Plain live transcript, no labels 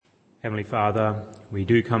Heavenly Father, we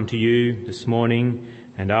do come to you this morning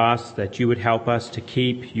and ask that you would help us to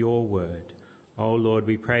keep your word. Oh Lord,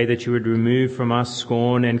 we pray that you would remove from us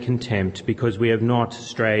scorn and contempt because we have not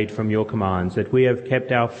strayed from your commands, that we have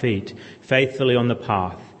kept our feet faithfully on the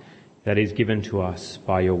path that is given to us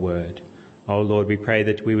by your word. Oh Lord, we pray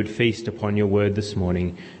that we would feast upon your word this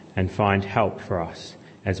morning and find help for us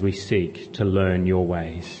as we seek to learn your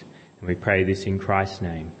ways. And we pray this in Christ's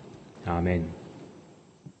name. Amen.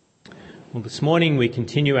 Well, this morning we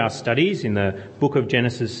continue our studies in the book of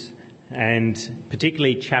Genesis and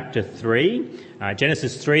particularly chapter 3.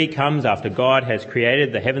 Genesis 3 comes after God has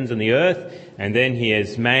created the heavens and the earth, and then he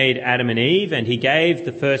has made Adam and Eve, and he gave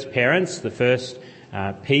the first parents, the first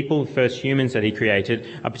people, first humans that he created,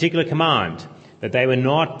 a particular command, that they were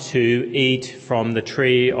not to eat from the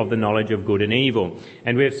tree of the knowledge of good and evil.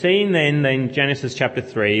 And we have seen then in Genesis chapter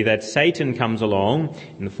 3 that Satan comes along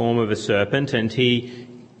in the form of a serpent, and he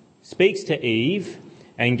speaks to Eve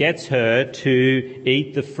and gets her to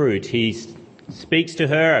eat the fruit. He speaks to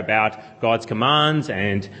her about God's commands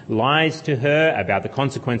and lies to her about the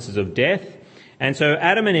consequences of death. And so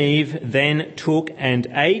Adam and Eve then took and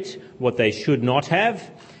ate what they should not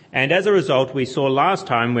have. And as a result, we saw last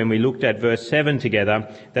time when we looked at verse 7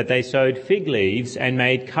 together that they sewed fig leaves and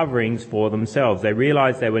made coverings for themselves. They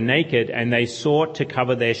realized they were naked and they sought to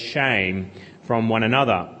cover their shame from one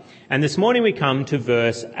another. And this morning we come to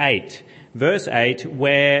verse 8. Verse 8,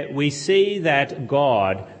 where we see that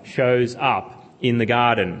God shows up in the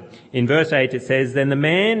garden. In verse 8 it says, "Then the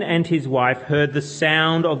man and his wife heard the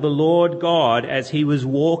sound of the Lord God as he was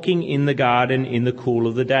walking in the garden in the cool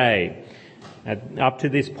of the day." Up to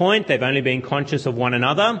this point, they've only been conscious of one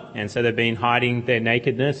another, and so they've been hiding their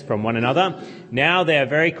nakedness from one another. Now they are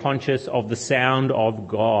very conscious of the sound of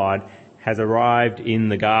God has arrived in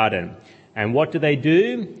the garden. And what do they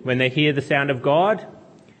do when they hear the sound of God?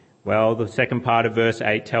 Well, the second part of verse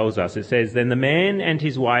 8 tells us. It says, "Then the man and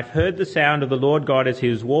his wife heard the sound of the Lord God as he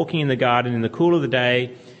was walking in the garden in the cool of the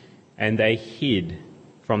day, and they hid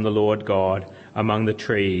from the Lord God among the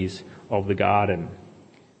trees of the garden."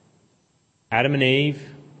 Adam and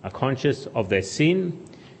Eve are conscious of their sin.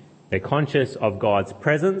 They're conscious of God's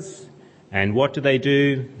presence. And what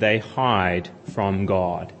do? They hide from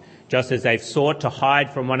God. Just as they've sought to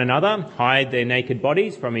hide from one another, hide their naked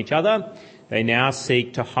bodies from each other, they now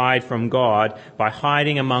seek to hide from God by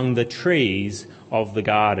hiding among the trees of the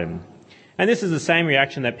garden. And this is the same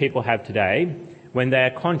reaction that people have today when they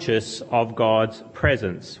are conscious of God's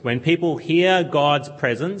presence. When people hear God's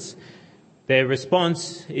presence, their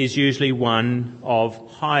response is usually one of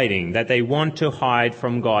hiding, that they want to hide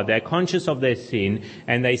from God. They're conscious of their sin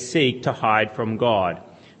and they seek to hide from God.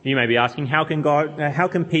 You may be asking, how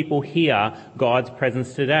can people hear God's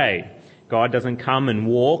presence today? God doesn't come and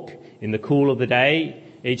walk in the cool of the day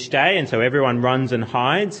each day, and so everyone runs and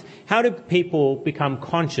hides. How do people become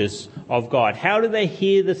conscious of God? How do they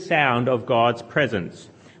hear the sound of God's presence?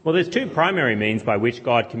 Well, there's two primary means by which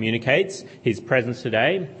God communicates his presence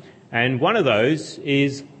today, and one of those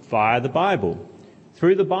is via the Bible.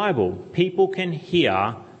 Through the Bible, people can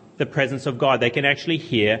hear the presence of God. They can actually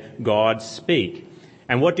hear God speak.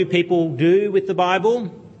 And what do people do with the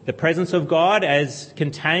Bible? The presence of God as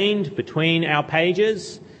contained between our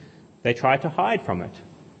pages? They try to hide from it.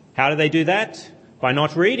 How do they do that? By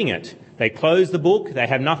not reading it. They close the book. They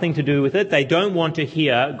have nothing to do with it. They don't want to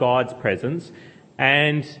hear God's presence.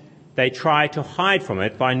 And they try to hide from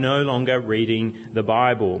it by no longer reading the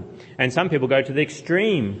Bible. And some people go to the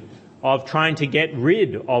extreme of trying to get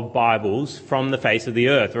rid of Bibles from the face of the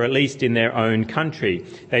earth, or at least in their own country.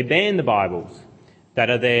 They ban the Bibles that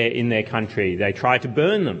are there in their country. They try to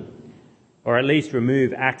burn them, or at least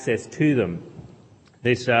remove access to them.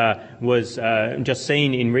 This was just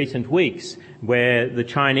seen in recent weeks, where the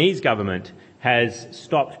Chinese government has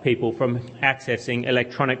stopped people from accessing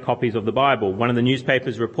electronic copies of the Bible. One of the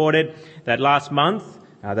newspapers reported that last month,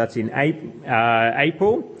 that's in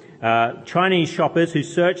April, Chinese shoppers who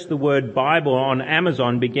searched the word Bible on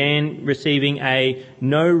Amazon began receiving a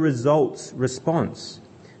no results response.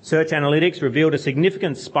 Search analytics revealed a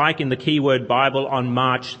significant spike in the keyword Bible on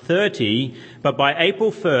March 30, but by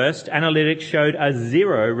April 1st, analytics showed a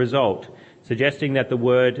 0 result, suggesting that the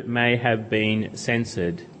word may have been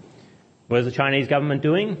censored. What is the Chinese government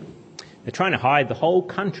doing? They're trying to hide the whole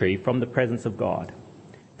country from the presence of God.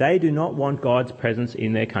 They do not want God's presence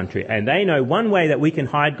in their country. And they know one way that we can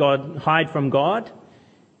hide from God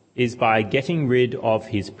is by getting rid of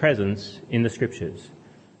his presence in the Scriptures.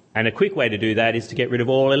 And a quick way to do that is to get rid of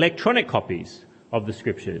all electronic copies of the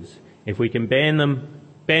Scriptures. If we can ban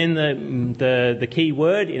the key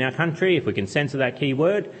word in our country, if we can censor that key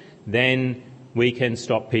word, then we can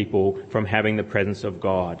stop people from having the presence of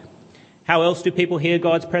God. How else do people hear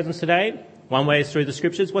God's presence today? One way is through the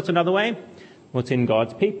scriptures. What's another way? Well, it's in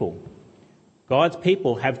God's people. God's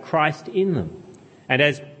people have Christ in them. And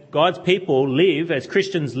as God's people live, as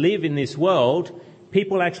Christians live in this world,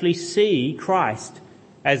 people actually see Christ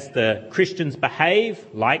as the Christians behave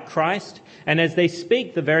like Christ and as they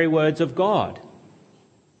speak the very words of God.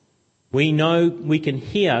 We know we can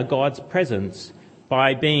hear God's presence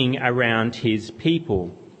by being around his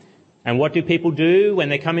people. And what do people do when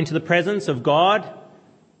they come into the presence of God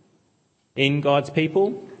in God's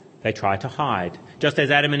people? They try to hide. Just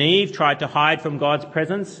as Adam and Eve tried to hide from God's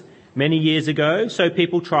presence many years ago, so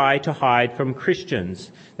people try to hide from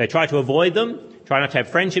Christians. They try to avoid them, try not to have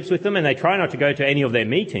friendships with them, and they try not to go to any of their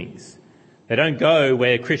meetings. They don't go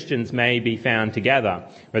where Christians may be found to gather,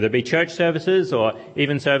 whether it be church services or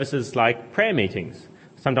even services like prayer meetings.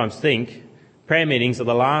 I sometimes think prayer meetings are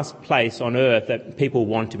the last place on earth that people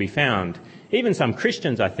want to be found. Even some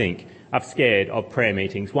Christians, I think, are scared of prayer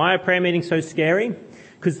meetings. Why are prayer meetings so scary?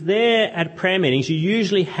 Because there at prayer meetings you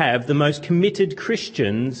usually have the most committed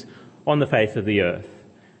Christians on the face of the earth.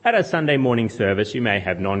 At a Sunday morning service, you may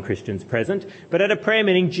have non-Christians present, but at a prayer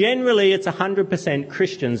meeting, generally it's 100%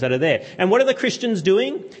 Christians that are there. And what are the Christians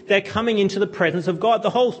doing? They're coming into the presence of God. The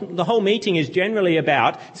whole meeting is generally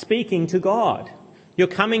about speaking to God. You're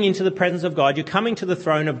coming into the presence of God. You're coming to the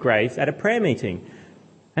throne of grace at a prayer meeting.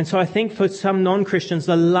 And so I think for some non-Christians,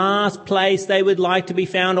 the last place they would like to be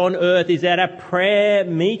found on earth is at a prayer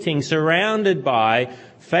meeting surrounded by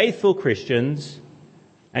faithful Christians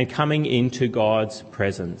and coming into God's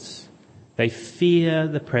presence. They fear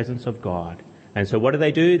the presence of God. And so what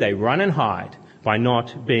do? They run and hide by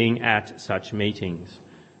not being at such meetings.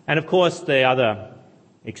 And of course, the other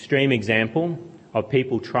extreme example of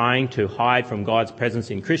people trying to hide from God's presence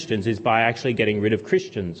in Christians is by actually getting rid of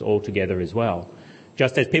Christians altogether as well.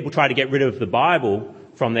 Just as people try to get rid of the Bible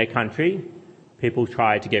from their country, people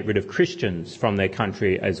try to get rid of Christians from their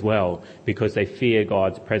country as well because they fear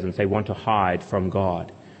God's presence. They want to hide from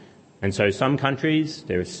God. And so some countries,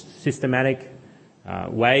 there are systematic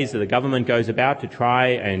ways that the government goes about to try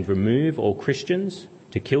and remove all Christians,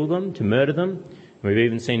 to kill them, to murder them. We've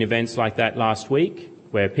even seen events like that last week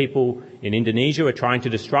where people in Indonesia are trying to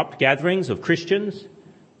disrupt gatherings of Christians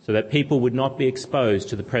so that people would not be exposed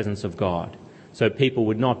to the presence of God, so people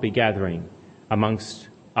would not be gathering amongst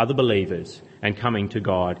other believers and coming to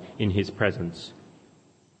God in his presence.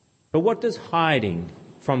 But what does hiding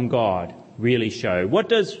from God really show? What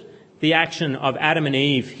does the action of Adam and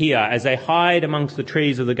Eve here as they hide amongst the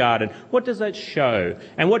trees of the garden, what does that show?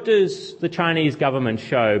 And what does the Chinese government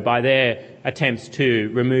show by their attempts to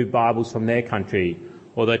remove Bibles from their country,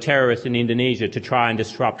 or the terrorists in Indonesia to try and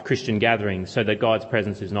disrupt Christian gatherings so that God's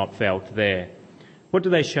presence is not felt there? What do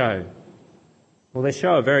they show? Well, they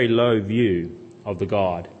show a very low view of the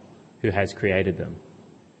God who has created them.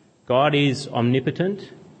 God is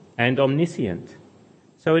omnipotent and omniscient.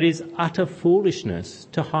 So it is utter foolishness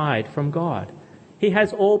to hide from God. He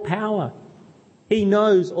has all power. He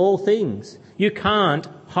knows all things. You can't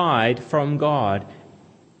hide from God.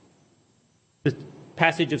 The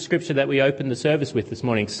passage of Scripture that we opened the service with this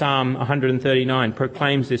morning, Psalm 139,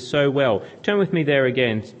 proclaims this so well. Turn with me there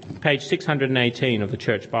again, page 618 of the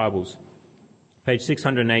Church Bibles. Page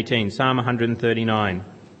 618, Psalm 139.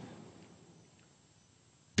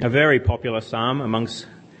 A very popular psalm amongst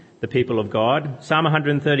the people of God. Psalm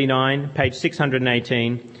 139, page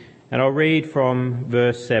 618, and I'll read from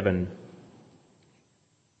verse 7.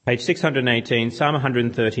 Page 618, Psalm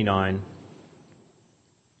 139,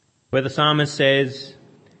 where the psalmist says,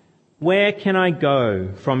 "Where can I go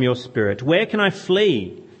from your spirit? Where can I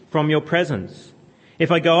flee from your presence?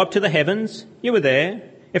 If I go up to the heavens, you are there.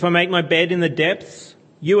 If I make my bed in the depths,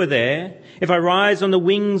 you are there. If I rise on the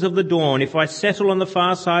wings of the dawn, if I settle on the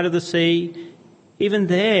far side of the sea, even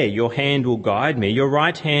there your hand will guide me, your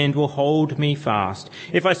right hand will hold me fast.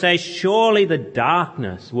 If I say, surely the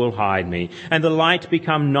darkness will hide me, and the light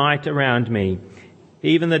become night around me,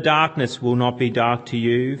 even the darkness will not be dark to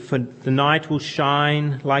you, for the night will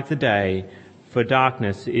shine like the day, for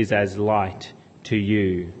darkness is as light to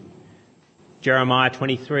you." Jeremiah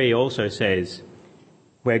 23 also says,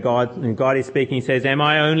 where God is speaking, he says, "Am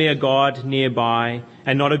I only a God nearby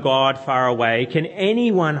and not a God far away? Can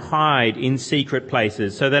anyone hide in secret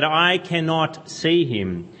places so that I cannot see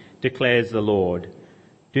him, declares the Lord.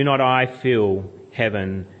 Do not I fill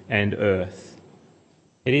heaven and earth?"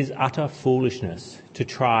 It is utter foolishness to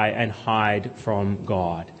try and hide from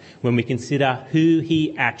God when we consider who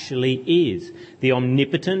he actually is, the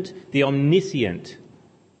omnipotent, the omniscient,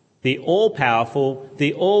 the all-powerful,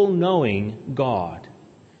 the all-knowing God.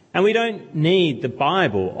 And we don't need the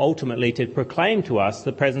Bible ultimately to proclaim to us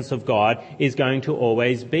the presence of God is going to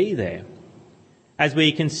always be there. As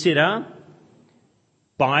we consider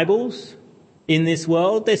Bibles in this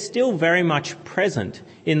world, they're still very much present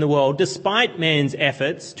in the world, despite man's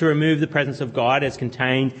efforts to remove the presence of God as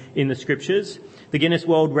contained in the Scriptures. The Guinness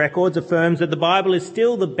World Records affirms that the Bible is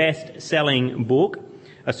still the best-selling book.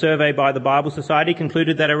 A survey by the Bible Society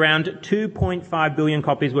concluded that around 2.5 billion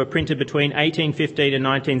copies were printed between 1815 and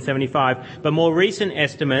 1975, but more recent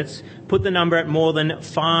estimates put the number at more than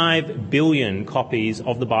 5 billion copies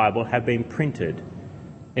of the Bible have been printed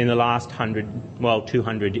in the last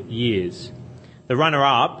 200 years. The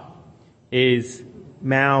runner-up is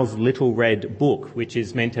Mao's Little Red Book, which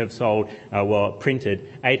is meant to have printed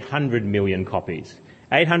 800 million copies.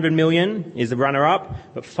 800 million is the runner-up,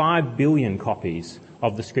 but 5 billion copies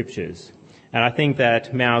of the Scriptures. And I think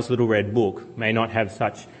that Mao's Little Red Book may not have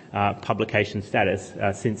such publication status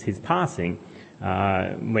since his passing.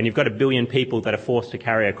 When you've got 1 billion people that are forced to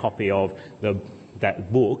carry a copy of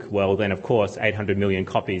that book, well then of course 800 million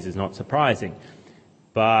copies is not surprising.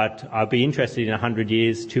 But I'd be interested in 100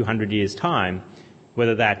 years, 200 years' time,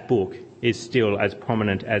 whether that book is still as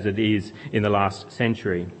prominent as it is in the last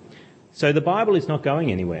century. So the Bible is not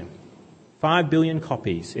going anywhere. 5 billion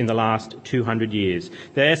copies in the last 200 years.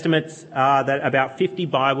 The estimates are that about 50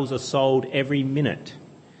 Bibles are sold every minute.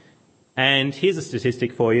 And here's a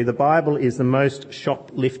statistic for you. The Bible is the most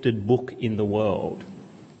shoplifted book in the world.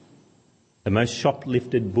 The most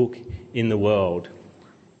shoplifted book in the world.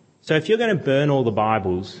 So if you're going to burn all the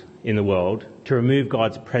Bibles in the world to remove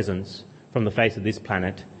God's presence from the face of this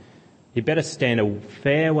planet, you better stand a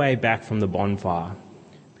fair way back from the bonfire,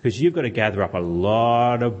 because you've got to gather up a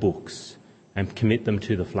lot of books and commit them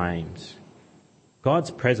to the flames.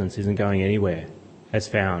 God's presence isn't going anywhere as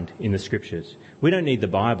found in the Scriptures. We don't need the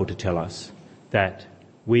Bible to tell us that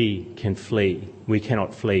we can flee. We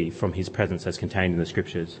cannot flee from his presence as contained in the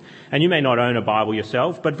Scriptures. And you may not own a Bible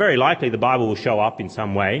yourself, but very likely the Bible will show up in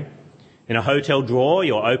some way. In a hotel drawer,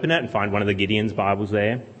 you'll open it and find one of the Gideon's Bibles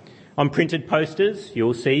there. On printed posters,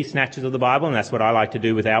 you'll see snatches of the Bible, and that's what I like to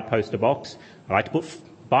do with our poster box. I like to put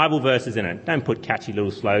Bible verses in it. Don't put catchy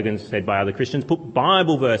little slogans said by other Christians. Put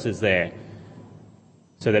Bible verses there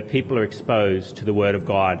so that people are exposed to the Word of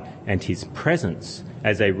God and his presence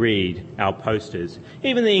as they read our posters.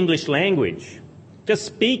 Even the English language. Just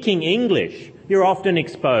speaking English, you're often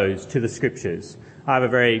exposed to the Scriptures. I have a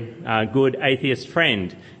very good atheist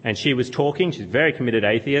friend, and she was talking. She's a very committed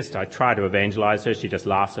atheist. I try to evangelize her. She just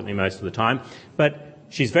laughs at me most of the time. But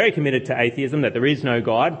she's very committed to atheism, that there is no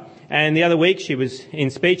God. And the other week she was in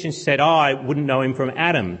speech and she said, I wouldn't know him from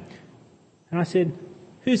Adam. And I said,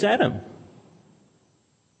 who's Adam?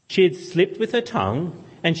 She had slipped with her tongue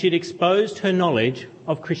and she'd exposed her knowledge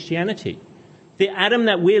of Christianity. The Adam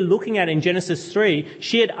that we're looking at in Genesis 3,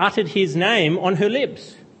 she had uttered his name on her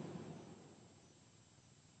lips.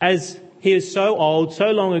 As he is so old,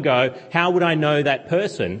 so long ago, how would I know that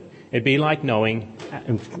person? It'd be like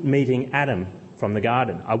meeting Adam from the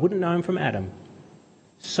garden. I wouldn't know him from Adam.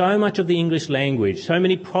 So much of the English language, so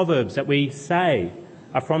many proverbs that we say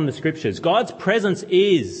are from the Scriptures. God's presence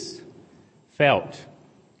is felt,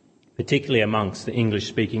 particularly amongst the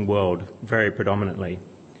English-speaking world, very predominantly.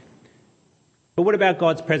 But what about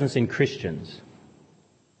God's presence in Christians?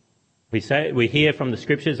 We hear from the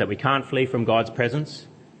Scriptures that we can't flee from God's presence.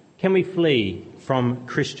 Can we flee from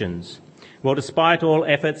Christians? Well, despite all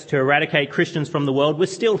efforts to eradicate Christians from the world, we're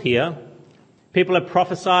still here. People have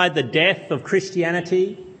prophesied the death of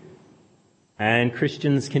Christianity, and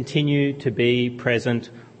Christians continue to be present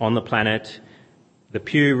on the planet. The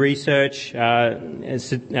Pew Research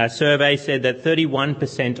survey said that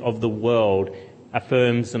 31% of the world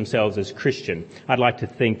affirms themselves as Christian. I'd like to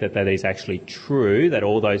think that that is actually true, that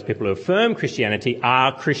all those people who affirm Christianity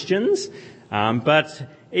are Christians. But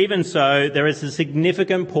even so, there is a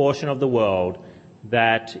significant portion of the world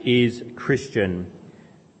that is Christian.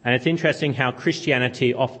 And it's interesting how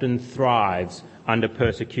Christianity often thrives under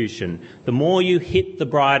persecution. The more you hit the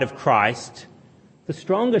bride of Christ, the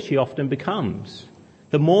stronger she often becomes.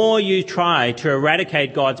 The more you try to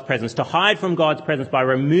eradicate God's presence, to hide from God's presence by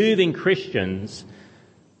removing Christians,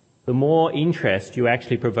 the more interest you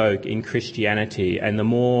actually provoke in Christianity and the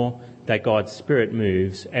more that God's Spirit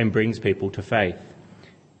moves and brings people to faith.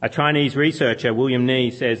 A Chinese researcher, William Nee,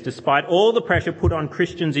 says, despite all the pressure put on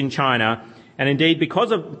Christians in China, and indeed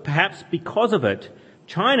perhaps because of it,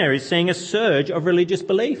 China is seeing a surge of religious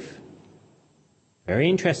belief. Very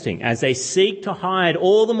interesting. As they seek to hide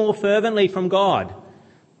all the more fervently from God,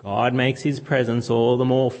 God makes his presence all the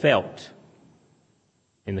more felt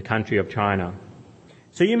in the country of China.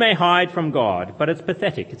 So you may hide from God, but it's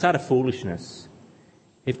pathetic. It's utter foolishness.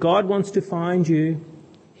 If God wants to find you,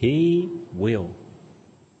 he will.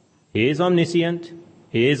 He is omniscient.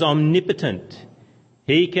 He is omnipotent.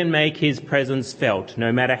 He can make his presence felt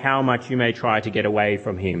no matter how much you may try to get away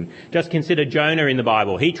from him. Just consider Jonah in the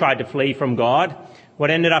Bible. He tried to flee from God.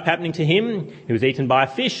 What ended up happening to him? He was eaten by a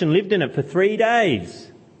fish and lived in it for 3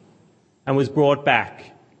 days and was brought back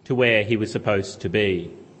to where he was supposed to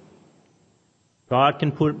be. God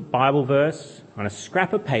can put a Bible verse on a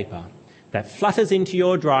scrap of paper that flutters into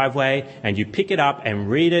your driveway and you pick it up and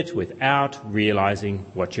read it without realizing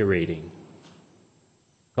what you're reading.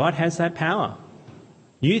 God has that power.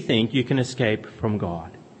 You think you can escape from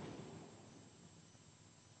God.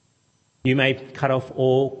 You may cut off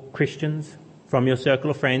all Christians from your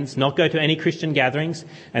circle of friends, not go to any Christian gatherings,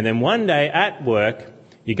 and then one day at work,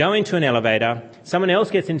 you go into an elevator, someone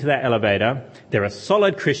else gets into that elevator, they're a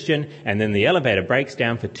solid Christian, and then the elevator breaks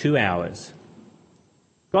down for 2 hours.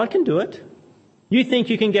 God can do it. You think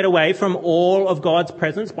you can get away from all of God's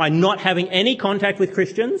presence by not having any contact with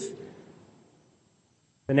Christians?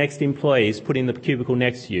 The next employee is put in the cubicle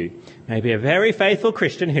next to you. Maybe a very faithful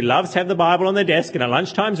Christian who loves to have the Bible on their desk and at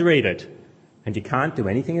lunchtimes read it. And you can't do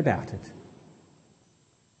anything about it.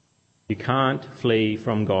 You can't flee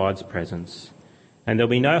from God's presence. And there'll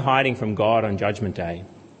be no hiding from God on Judgment Day.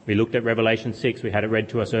 We looked at Revelation 6, we had it read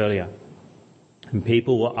to us earlier. And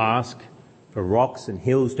people will ask for rocks and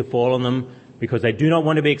hills to fall on them because they do not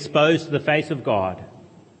want to be exposed to the face of God.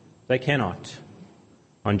 They cannot.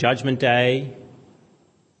 On Judgment Day,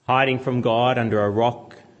 hiding from God under a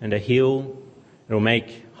rock and a hill, it'll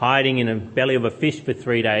make hiding in the belly of a fish for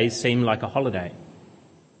 3 days seem like a holiday.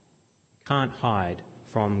 You can't hide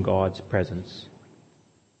from God's presence.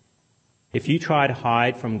 If you try to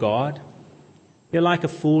hide from God, you're like a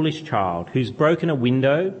foolish child who's broken a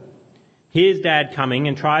window, hears Dad coming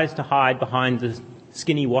and tries to hide behind the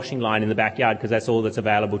skinny washing line in the backyard because that's all that's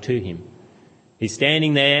available to him. He's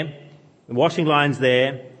standing there, the washing line's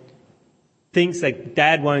there, thinks that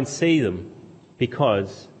Dad won't see them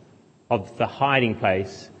because of the hiding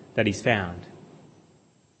place that he's found.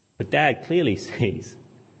 But Dad clearly sees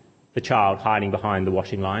the child hiding behind the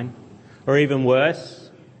washing line. Or even worse,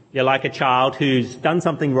 you're like a child who's done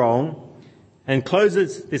something wrong and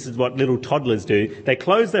closes, this is what little toddlers do, they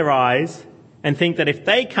close their eyes and think that if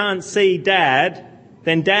they can't see Dad,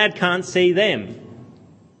 then Dad can't see them.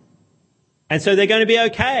 And so they're going to be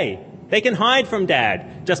okay. They can hide from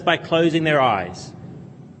Dad just by closing their eyes.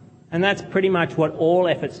 And that's pretty much what all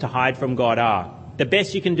efforts to hide from God are. The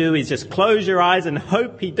best you can do is just close your eyes and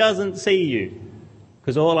hope he doesn't see you,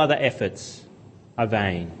 because all other efforts are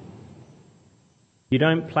vain. You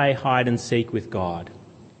don't play hide and seek with God.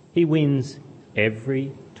 He wins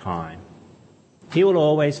every time. He will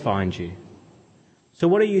always find you. So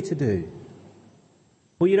what are you to do?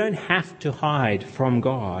 Well, you don't have to hide from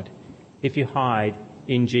God if you hide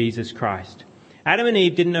in Jesus Christ. Adam and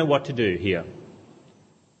Eve didn't know what to do here.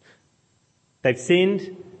 They've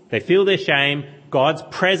sinned. They feel their shame. God's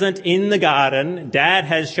present in the garden. Dad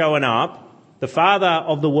has shown up. The father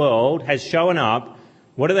of the world has shown up.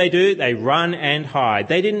 What do? They run and hide.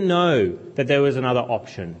 They didn't know that there was another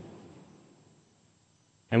option.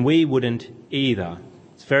 And we wouldn't either.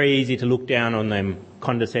 It's very easy to look down on them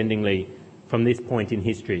condescendingly from this point in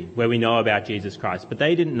history where we know about Jesus Christ. But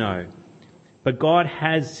they didn't know. But God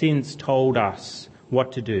has since told us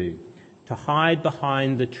what to do. To hide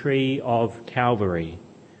behind the tree of Calvary.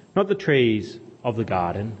 Not the trees of the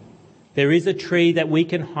garden. There is a tree that we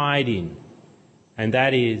can hide in. And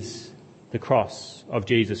that is the cross of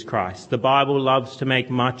Jesus Christ. The Bible loves to make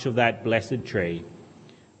much of that blessed tree.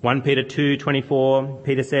 1 Peter 2:24,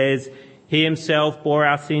 Peter says, He himself bore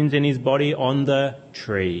our sins in his body on the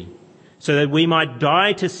tree, so that we might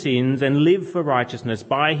die to sins and live for righteousness.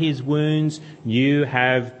 By his wounds you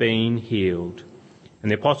have been healed. And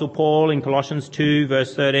the Apostle Paul in Colossians 2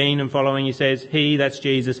 verse 13 and following, he says, He, that's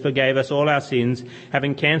Jesus, forgave us all our sins,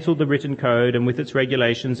 having cancelled the written code and with its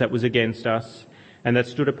regulations that was against us and that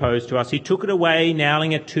stood opposed to us. He took it away,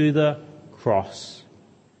 nailing it to the cross.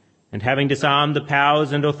 And having disarmed the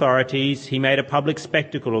powers and authorities, he made a public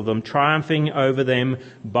spectacle of them, triumphing over them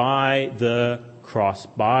by the cross,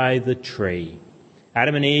 by the tree.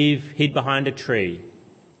 Adam and Eve hid behind a tree,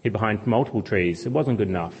 hid behind multiple trees. It wasn't good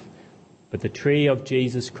enough. But the tree of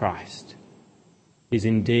Jesus Christ is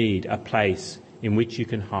indeed a place in which you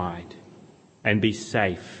can hide and be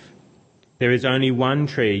safe. There is only one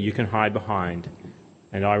tree you can hide behind.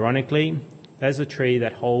 And ironically, that's a tree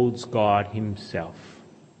that holds God himself.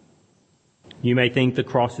 You may think the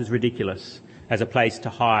cross is ridiculous as a place to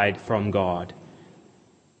hide from God.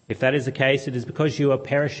 If that is the case, it is because you are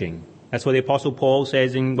perishing. That's what the Apostle Paul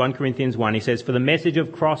says in 1 Corinthians 1. He says, "For the message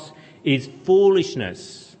of cross is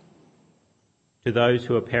foolishness to those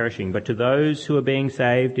who are perishing, but to those who are being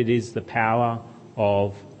saved, it is the power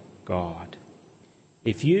of God."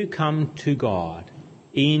 If you come to God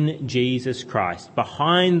in Jesus Christ,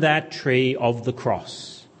 behind that tree of the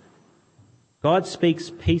cross, God speaks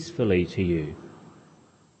peacefully to you,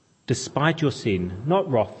 despite your sin,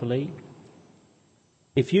 not wrathfully.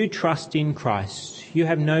 If you trust in Christ, you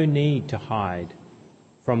have no need to hide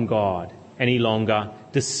from God any longer,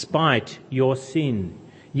 despite your sin.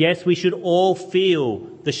 Yes, we should all feel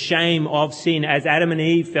the shame of sin as Adam and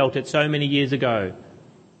Eve felt it so many years ago.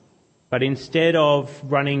 But instead of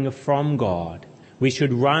running from God, we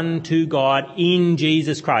should run to God in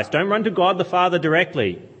Jesus Christ. Don't run to God the Father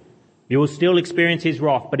directly. You will still experience his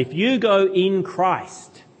wrath. But if you go in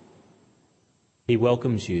Christ, he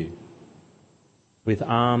welcomes you with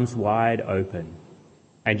arms wide open,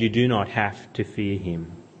 and you do not have to fear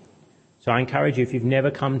him. So I encourage you, if you've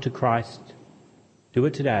never come to Christ, do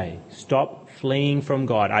it today. Stop fleeing from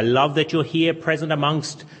God. I love that you're here present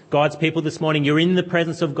amongst God's people this morning. You're in the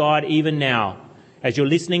presence of God even now, as you're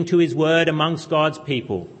listening to his word amongst God's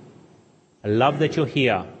people. I love that you're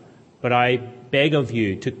here, but I beg of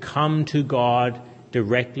you to come to God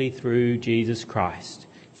directly through Jesus Christ.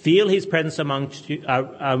 Feel his presence amongst you,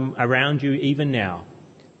 around you even now.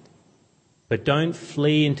 But don't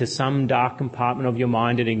flee into some dark compartment of your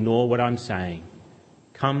mind and ignore what I'm saying.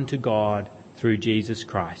 Come to God through Jesus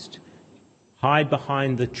Christ. Hide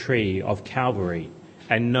behind the tree of Calvary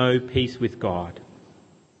and know peace with God.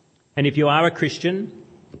 And if you are a Christian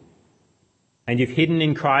and you've hidden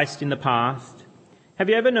in Christ in the past, have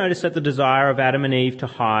you ever noticed that the desire of Adam and Eve to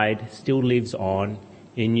hide still lives on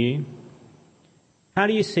in you? How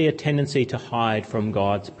do you see a tendency to hide from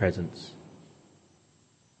God's presence?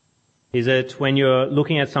 Is it when you're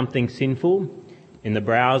looking at something sinful in the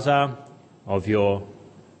browser of your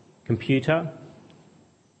computer,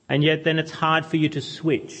 and yet then it's hard for you to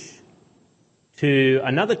switch to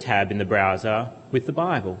another tab in the browser with the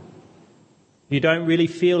Bible? You don't really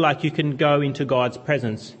feel like you can go into God's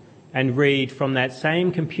presence and read from that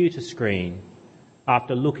same computer screen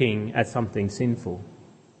after looking at something sinful.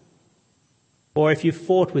 Or if you've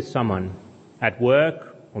fought with someone at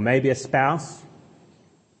work, or maybe a spouse,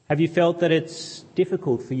 have you felt that it's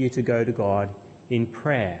difficult for you to go to God in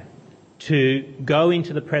prayer, to go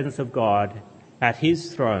into the presence of God at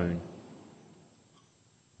his throne,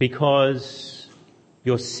 because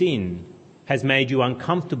your sin has made you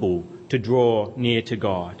uncomfortable to draw near to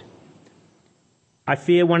God? I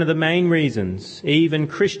fear one of the main reasons even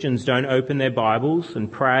Christians don't open their Bibles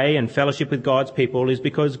and pray and fellowship with God's people is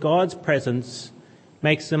because God's presence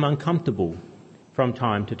makes them uncomfortable from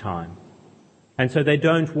time to time. And so they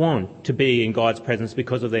don't want to be in God's presence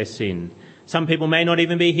because of their sin. Some people may not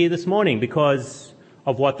even be here this morning because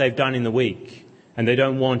of what they've done in the week, and they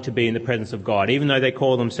don't want to be in the presence of God, even though they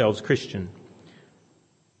call themselves Christian.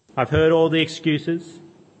 I've heard all the excuses.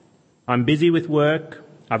 I'm busy with work.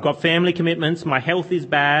 I've got family commitments. My health is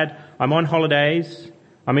bad. I'm on holidays.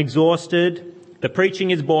 I'm exhausted. The preaching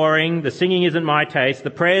is boring. The singing isn't my taste.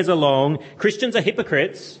 The prayers are long. Christians are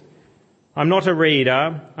hypocrites. I'm not a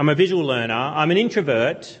reader. I'm a visual learner. I'm an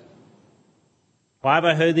introvert. Why have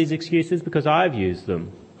I heard these excuses? Because I've used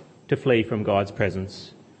them to flee from God's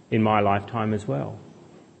presence in my lifetime as well.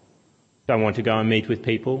 Don't want to go and meet with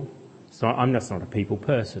people. I'm just not a people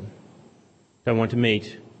person. Don't want to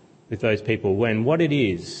meet with those people, when what it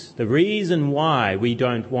is, the reason why we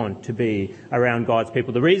don't want to be around God's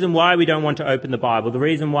people, the reason why we don't want to open the Bible, the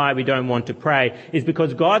reason why we don't want to pray is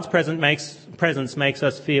because God's presence makes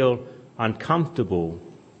us feel uncomfortable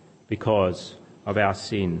because of our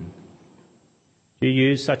sin. Do you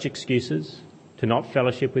use such excuses to not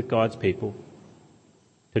fellowship with God's people,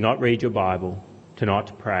 to not read your Bible, to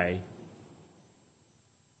not pray?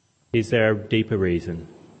 Is there a deeper reason,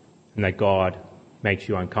 and that God makes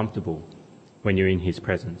you uncomfortable when you're in his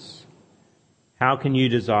presence? How can we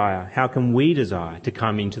desire to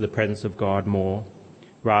come into the presence of God more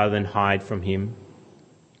rather than hide from him?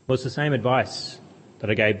 Well, it's the same advice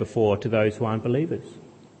that I gave before to those who aren't believers.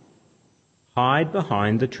 Hide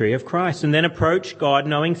behind the tree of Christ and then approach God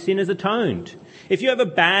knowing sin is atoned. If you have a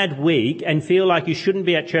bad week and feel like you shouldn't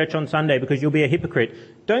be at church on Sunday because you'll be a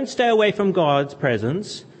hypocrite, don't stay away from God's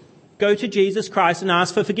presence. Go to Jesus Christ and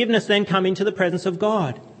ask for forgiveness, then come into the presence of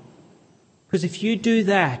God. Because if you do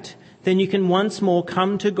that, then you can once more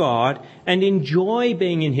come to God and enjoy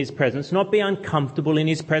being in his presence, not be uncomfortable in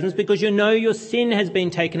his presence, because you know your sin has been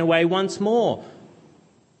taken away once more.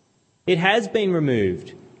 It has been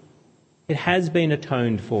removed. It has been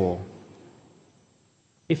atoned for.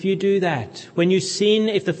 If you do that, when you sin,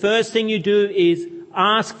 if the first thing you do is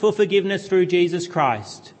ask for forgiveness through Jesus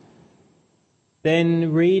Christ,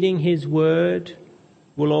 then reading his word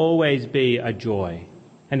will always be a joy,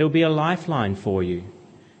 and it will be a lifeline for you.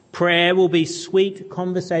 Prayer will be sweet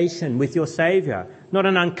conversation with your Saviour, not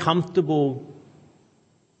an uncomfortable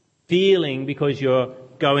feeling because you're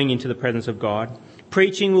going into the presence of God.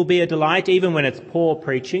 Preaching will be a delight, even when it's poor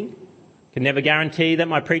preaching. Can never guarantee that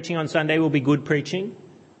my preaching on Sunday will be good preaching.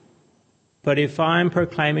 But if I'm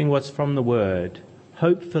proclaiming what's from the Word,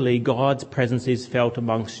 hopefully God's presence is felt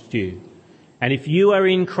amongst you. And if you are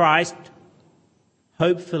in Christ,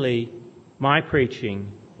 hopefully my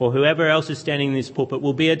preaching or whoever else is standing in this pulpit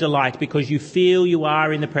will be a delight because you feel you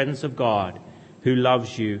are in the presence of God who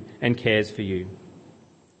loves you and cares for you.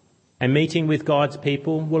 And meeting with God's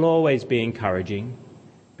people will always be encouraging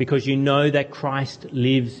because you know that Christ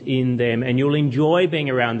lives in them, and you'll enjoy being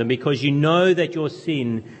around them because you know that your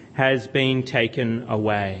sin has been taken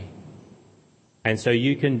away. And so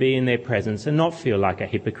you can be in their presence and not feel like a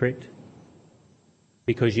hypocrite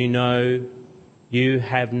because you know you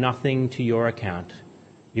have nothing to your account.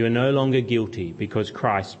 You are no longer guilty because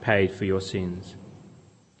Christ paid for your sins.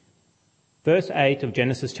 Verse 8 of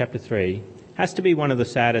Genesis chapter 3 has to be one of the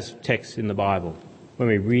saddest texts in the Bible when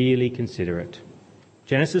we really consider it.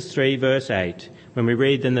 Genesis 3 verse 8, when we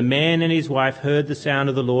read, "Then the man and his wife heard the sound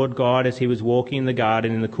of the Lord God as he was walking in the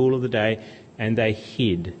garden in the cool of the day, and they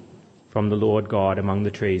hid from the Lord God among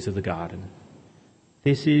the trees of the garden."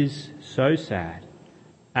 This is so sad.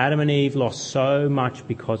 Adam and Eve lost so much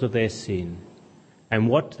because of their sin. And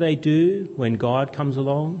what do they do when God comes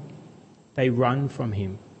along? They run from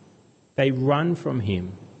him. They run from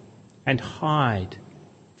him and hide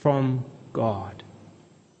from God.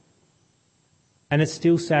 And it's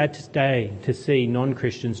still sad today to see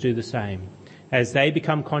non-Christians do the same. As they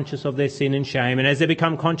become conscious of their sin and shame, and as they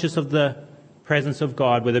become conscious of the presence of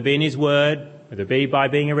God, whether it be in his word, whether it be by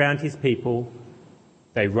being around his people,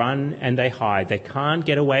 they run and they hide. They can't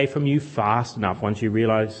get away from you fast enough once they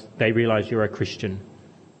realize you're a Christian.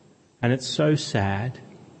 And it's so sad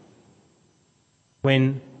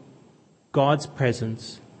when God's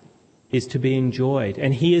presence is to be enjoyed,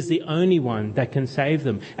 and he is the only one that can save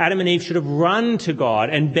them. Adam and Eve should have run to God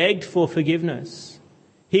and begged for forgiveness.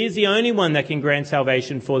 He is the only one that can grant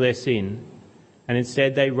salvation for their sin, and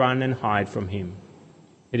instead they run and hide from him.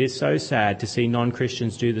 It is so sad to see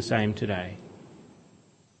non-Christians do the same today.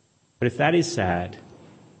 But if that is sad,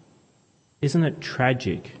 isn't it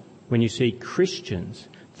tragic when you see Christians,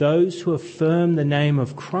 those who affirm the name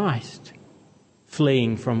of Christ,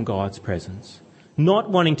 fleeing from God's presence?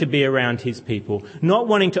 Not wanting to be around his people, not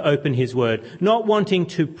wanting to open his word, not wanting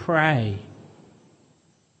to pray.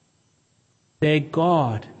 Their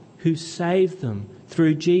God who saved them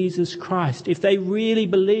through Jesus Christ. If they really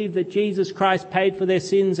believe that Jesus Christ paid for their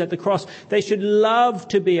sins at the cross, they should love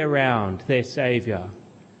to be around their Saviour.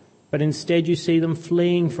 But instead you see them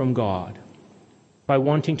fleeing from God by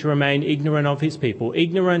wanting to remain ignorant of his people,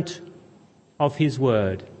 ignorant of his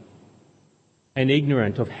word, and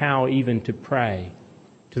ignorant of how even to pray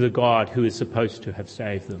to the God who is supposed to have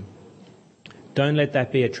saved them. Don't let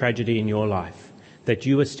that be a tragedy in your life, that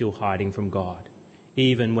you are still hiding from God,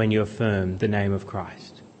 even when you affirm the name of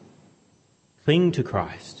Christ. Cling to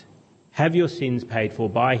Christ. Have your sins paid for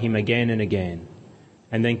by him again and again,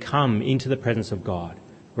 and then come into the presence of God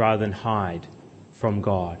rather than hide from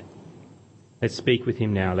God. Let's speak with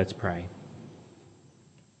him now. Let's pray.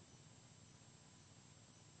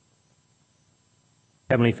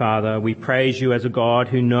 Heavenly Father, we praise you as a God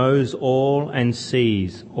who knows all and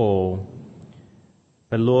sees all.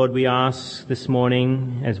 But Lord, we ask this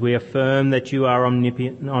morning, as we affirm that you are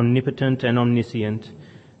omnipotent and omniscient,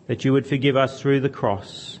 that you would forgive us through the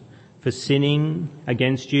cross for sinning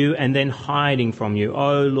against you and then hiding from you.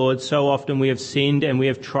 Oh Lord, so often we have sinned and we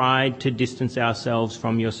have tried to distance ourselves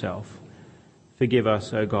from yourself. Forgive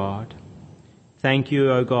us, O God. Thank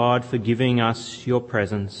you, O God, for giving us your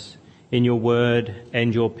presence in your word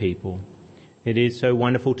and your people. It is so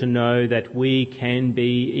wonderful to know that we can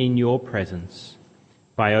be in your presence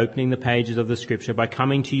by opening the pages of the Scripture, by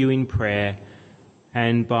coming to you in prayer,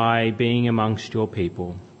 and by being amongst your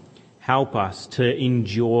people. Help us to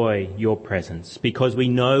enjoy your presence, because we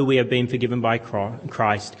know we have been forgiven by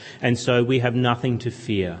Christ, and so we have nothing to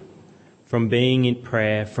fear from being in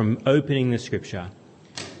prayer, from opening the Scripture,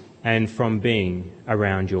 and from being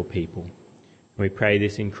around your people. We pray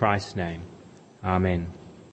this in Christ's name. Amen.